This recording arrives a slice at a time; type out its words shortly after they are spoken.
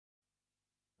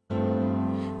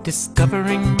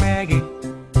Discovering Maggie,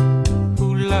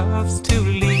 who loves to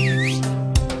leave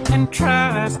and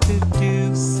tries to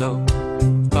do so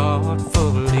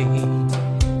thoughtfully.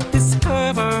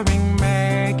 Discovering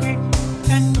Maggie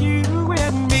and you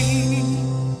and me.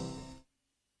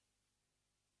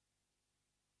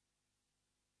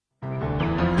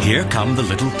 Here come the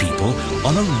little people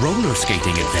on a roller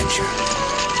skating adventure.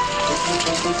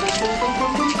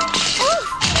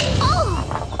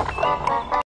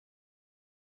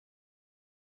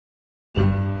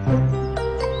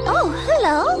 Oh,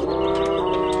 hello.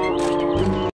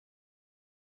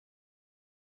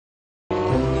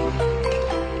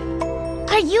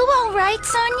 Are you all right,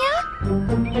 Sonia?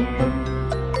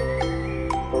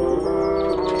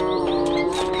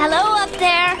 Hello up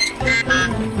there.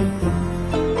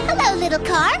 Hello, little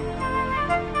car.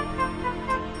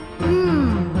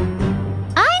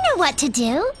 I know what to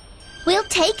do. We'll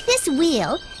take this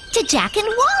wheel to Jack and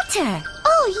Walter.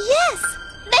 Oh, yes.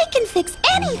 They can fix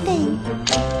anything.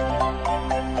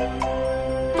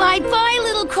 Bye-bye,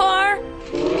 little car.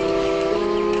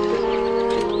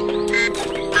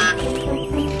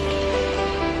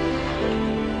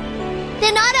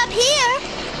 They're not up here.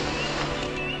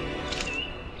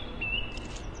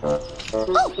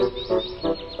 Oh!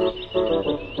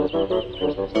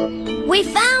 We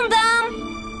found them!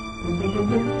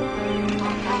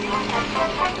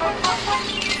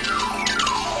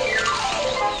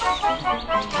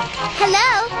 Hello?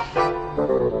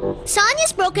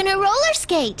 Sonia's broken her roller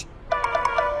skate.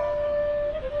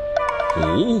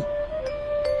 Oh?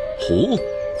 Oh?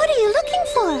 What are you looking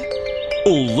for?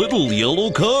 A little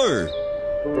yellow car.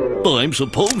 I'm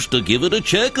supposed to give it a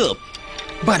checkup.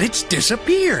 But it's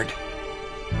disappeared.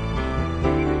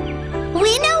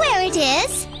 We know where it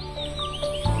is.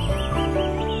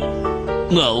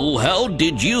 Now, how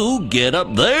did you get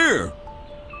up there?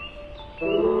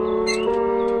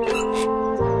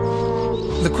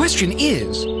 The question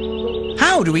is,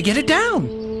 how do we get it down?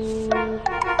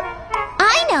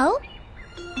 I know.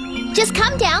 Just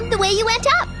come down the way you went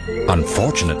up.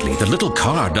 Unfortunately, the little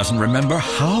car doesn't remember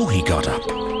how he got up.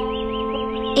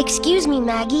 Excuse me,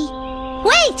 Maggie.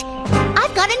 Wait!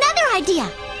 I've got another idea.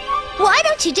 Why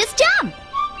don't you just jump?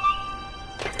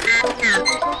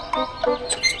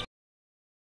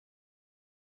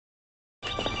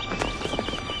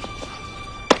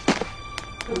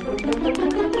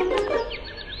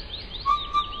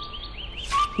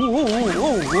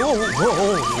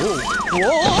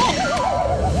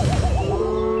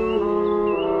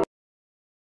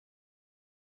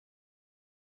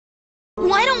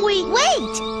 Why don't we...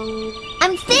 Wait!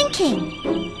 I'm thinking.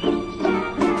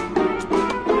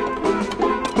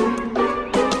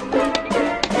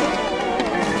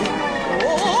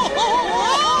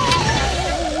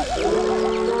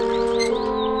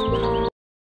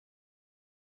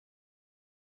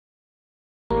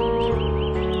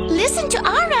 Listen to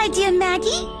our idea,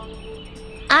 Maggie.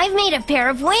 I've made a pair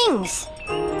of wings.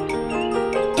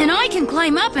 And I can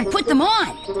climb up and put them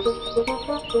on.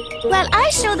 While I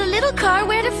show the little car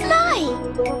where to fly.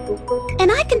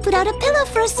 And I can put out a pillow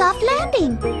for a soft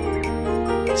landing.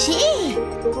 Gee,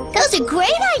 those are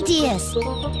great ideas.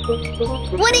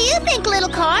 What do you think, little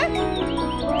car?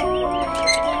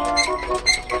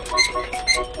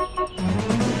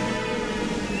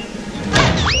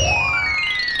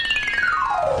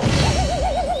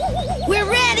 We're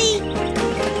ready.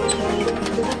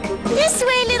 This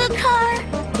way, little car.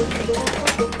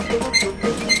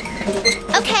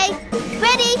 Okay,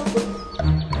 ready,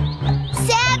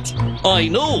 set, I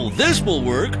know this will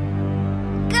work.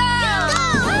 go!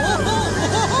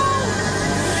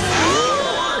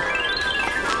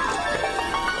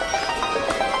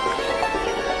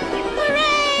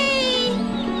 Hooray!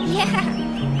 Yeah!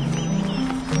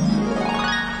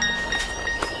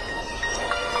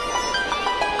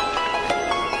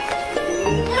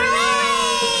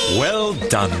 Hooray! Well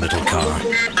done, little car.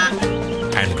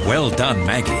 And well done,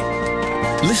 Maggie.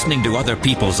 Listening to other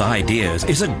people's ideas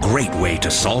is a great way to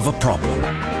solve a problem.